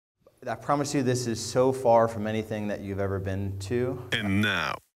I promise you this is so far from anything that you've ever been to. And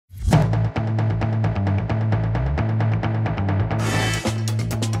now.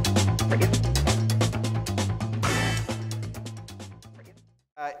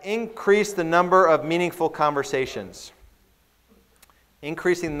 Increase the number of meaningful conversations.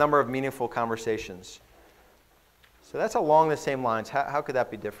 Increasing the number of meaningful conversations. So that's along the same lines. How could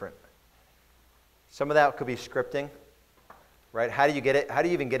that be different? Some of that could be scripting, right? How do you get it? How do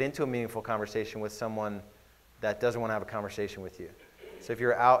you even get into a meaningful conversation with someone that doesn't want to have a conversation with you? So if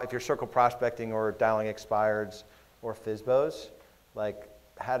you're circle prospecting or dialing expireds or FSBOs, like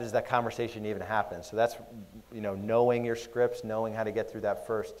how does that conversation even happen? So that's, knowing your scripts, knowing how to get through that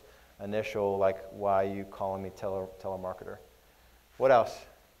first initial, like, why are you calling me telemarketer? What else?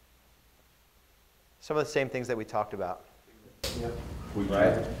 Some of the same things that we talked about. Yep. We've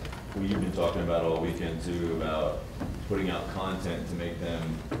been talking about all weekend too about putting out content to make them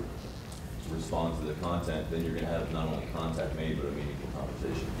respond to the content. Then you're going to have not only contact made, but a meaningful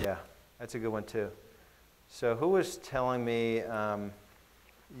conversation. Yeah, that's a good one too. So who was telling me,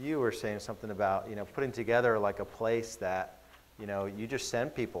 you were saying something about, putting together like a place that, you just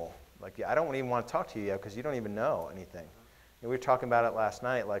send people. Like, I don't even want to talk to you yet because you don't even know anything. We were talking about it last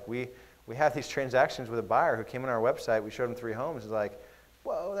night. Like, we had these transactions with a buyer who came on our website. We showed him 3 homes. He's like,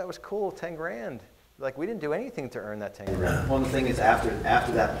 whoa, that was cool, 10 grand. Like, we didn't do anything to earn that 10 grand. One thing is after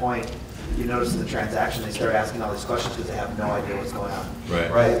that point, you notice in the transaction, they start asking all these questions because they have no idea what's going on.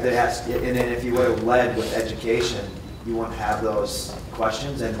 Right. They ask, and then if you would have led with education, you wouldn't have those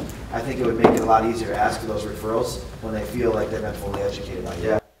questions. And I think it would make it a lot easier to ask for those referrals when they feel like they've been fully educated by you.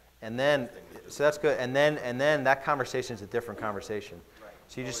 Yeah. And then, so that's good. And then that conversation is a different conversation.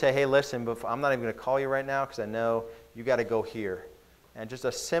 So you just say, hey, listen, I'm not even going to call you right now because I know you got to go here. And just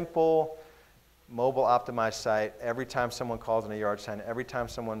a simple mobile optimized site, every time someone calls in a yard sign, every time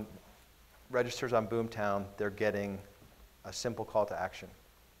someone registers on Boomtown, they're getting a simple call to action.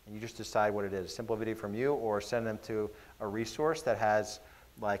 And you just decide what it is, a simple video from you or send them to a resource that has,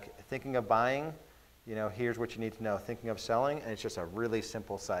 like, thinking of buying, here's what you need to know, thinking of selling, and it's just a really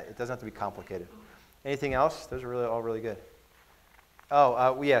simple site. It doesn't have to be complicated. Anything else? Those are all really good.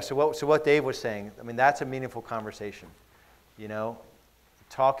 Oh, yeah, so what Dave was saying, I mean, that's a meaningful conversation,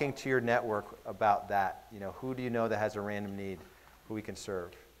 talking to your network about that, who do you know that has a random need, who we can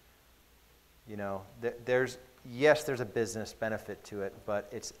serve, yes, there's a business benefit to it, but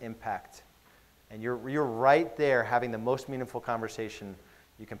it's impact, and you're right there having the most meaningful conversation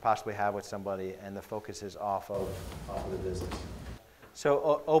you can possibly have with somebody, and the focus is off of the business.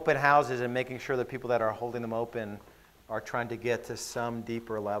 So open houses and making sure that people that are holding them open are trying to get to some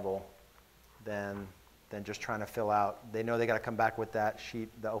deeper level than just trying to fill out. They know they got to come back with that sheet,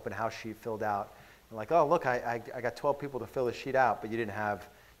 the open house sheet filled out. And like, oh, look, I got 12 people to fill the sheet out, but you could have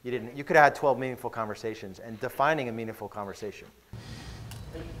had 12 meaningful conversations, and defining a meaningful conversation.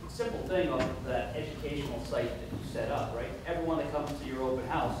 A simple thing on that educational site that you set up, right? Everyone that comes to your open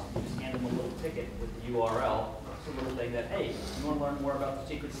house, you just hand them a little ticket with the URL. It's a little thing that, hey, you want to learn more about the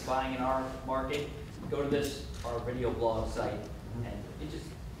secrets of buying in our market? Go to our video blog site. And it just,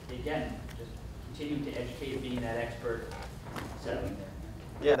 again, just continue to educate, being that expert, settling there.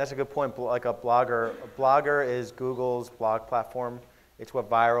 Yeah, that's a good point. Like a blogger. A blogger is Google's blog platform. It's what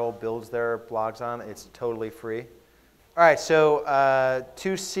Viral builds their blogs on. It's totally free. All right, so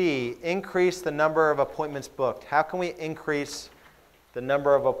 2C, increase the number of appointments booked. How can we increase the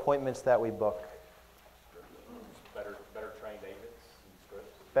number of appointments that we book? Better trained agents and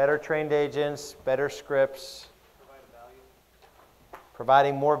scripts. Better trained agents, better scripts.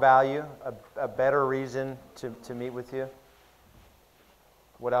 Providing more value, a better reason to meet with you.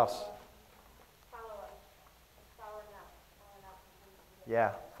 What else? Follow-up. Following up.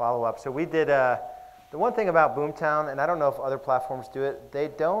 Yeah, follow-up. So we did, the one thing about Boomtown, and I don't know if other platforms do it, they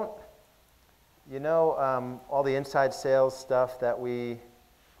don't, all the inside sales stuff that we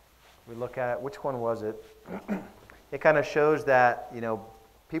look at, which one was it? It kind of shows that,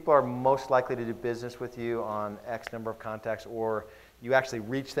 people are most likely to do business with you on X number of contacts, or you actually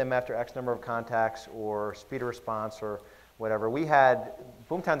reach them after X number of contacts, or speed of response, or whatever.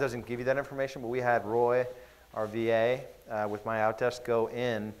 Boomtown doesn't give you that information, but we had Roy, our VA, with my Outdesk go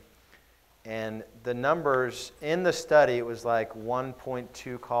in, and the numbers in the study, it was like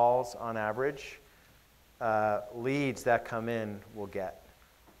 1.2 calls on average, leads that come in will get.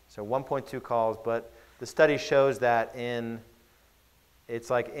 So 1.2 calls, but the study shows that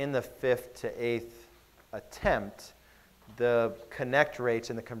it's like in the 5th to 8th attempt, the connect rates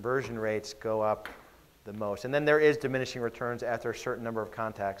and the conversion rates go up the most. And then there is diminishing returns after a certain number of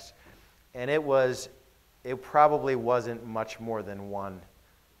contacts. And it probably wasn't much more than 1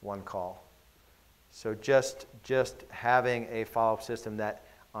 one call. So just having a follow-up system that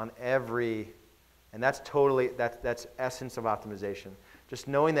on every, and that's essence of optimization. Just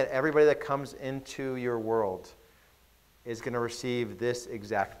knowing that everybody that comes into your world is going to receive this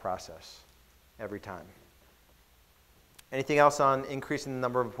exact process every time. Anything else on increasing the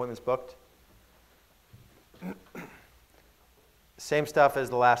number of appointments booked? Same stuff as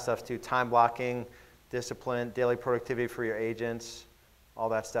the last stuff too. Time blocking, discipline, daily productivity for your agents, all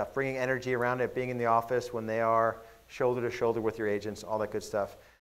that stuff. Bringing energy around it, being in the office when they are shoulder to shoulder with your agents, all that good stuff.